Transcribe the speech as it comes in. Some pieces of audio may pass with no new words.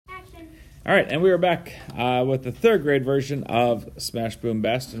All right, and we are back with the third grade version of Smash Boom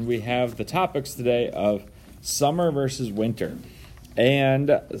Best, and we have the topics today of summer versus winter. And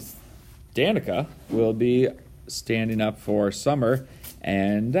Danica will be standing up for summer,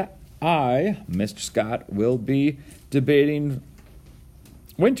 and I, Mr. Scott, will be debating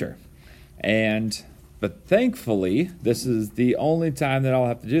winter. But thankfully, this is the only time that I'll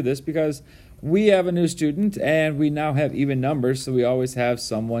have to do this because we have a new student, and we now have even numbers, so we always have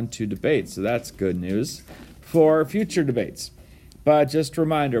someone to debate. So that's good news for future debates. But just a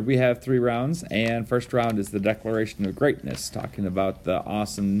reminder, we have 3 rounds, and first round is the Declaration of Greatness, talking about the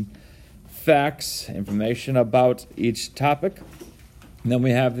awesome facts, information about each topic. And then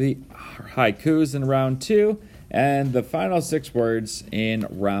we have the haikus in round 2, and the final 6 words in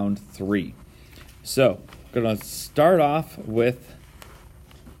round 3. So, I'm going to start off with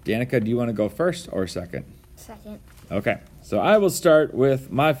Danica, do you want to go first or second? Second. Okay, so I will start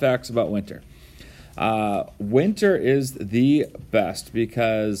with my facts about winter. Winter is the best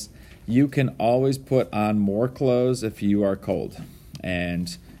because you can always put on more clothes if you are cold.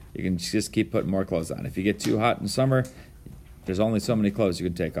 And you can just keep putting more clothes on. If you get too hot in summer, there's only so many clothes you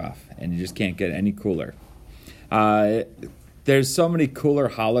can take off. And you just can't get any cooler. There's so many cooler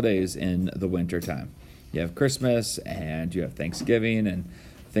holidays in the winter time. You have Christmas and you have Thanksgiving and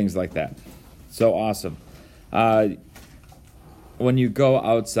things like that. So awesome. When you go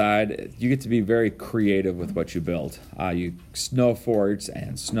outside, you get to be very creative with what you build. You snow forts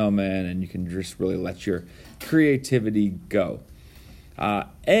and snowmen, and you can just really let your creativity go.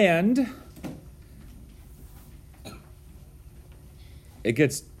 And it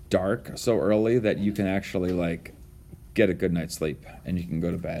gets dark so early that you can actually get a good night's sleep, and you can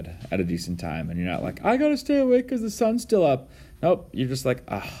go to bed at a decent time, and you're not like, I gotta stay awake because the sun's still up. Nope, you're just like,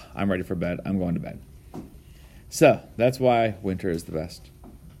 I'm ready for bed. I'm going to bed. So that's why winter is the best.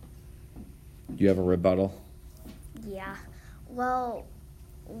 Do you have a rebuttal? Yeah. Well,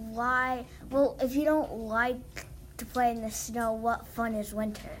 why? Well, if you don't like to play in the snow, what fun is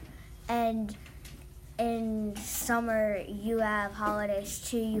winter? And in summer, you have holidays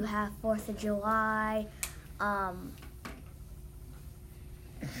too. You have 4th of July. So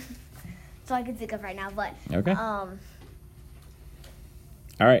I can think of right now, but okay.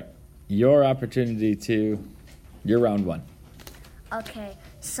 All right, your opportunity your round 1. Okay,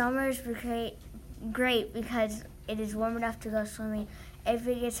 summer is great because it is warm enough to go swimming. If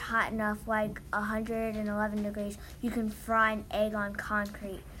it gets hot enough, like 111 degrees, you can fry an egg on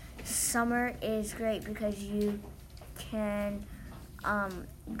concrete. Summer is great because you can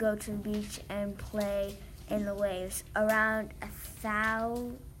go to the beach and play in the waves. Around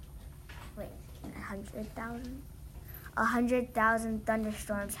 100,000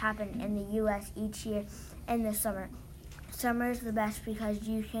 thunderstorms happen in the U.S. each year in the summer. Summer is the best because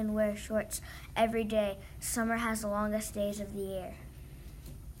you can wear shorts every day. Summer has the longest days of the year.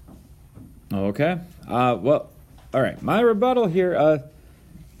 Okay. Well, all right. My rebuttal here.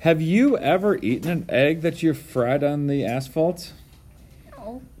 Have you ever eaten an egg that you fried on the asphalt?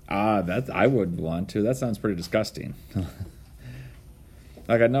 No. I would want to. That sounds pretty disgusting.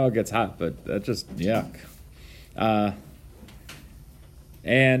 I know it gets hot, but that's just yuck.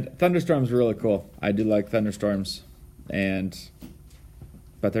 And thunderstorms are really cool. I do like thunderstorms,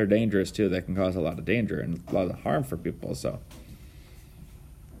 but they're dangerous too. They can cause a lot of danger and a lot of harm for people. So,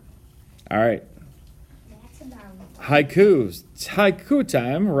 all right. Haiku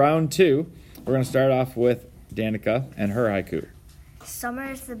time, round 2. We're going to start off with Danica and her haiku.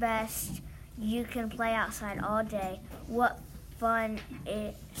 Summer is the best. You can play outside all day. What fun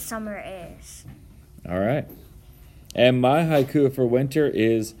summer is. All right. And my haiku for winter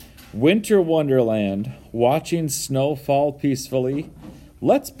is Winter Wonderland, watching snow fall peacefully.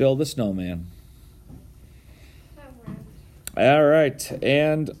 Let's build a snowman. All right.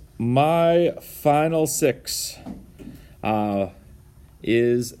 And my final 6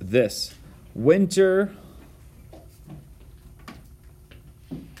 is this. Winter,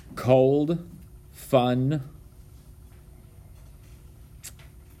 cold, fun,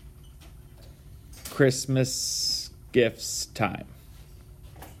 Christmas gifts time.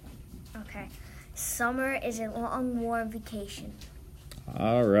 Okay. Summer is a long, warm vacation.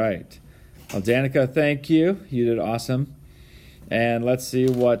 All right. Well, Danica, thank you. You did awesome. And let's see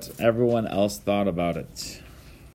what everyone else thought about it.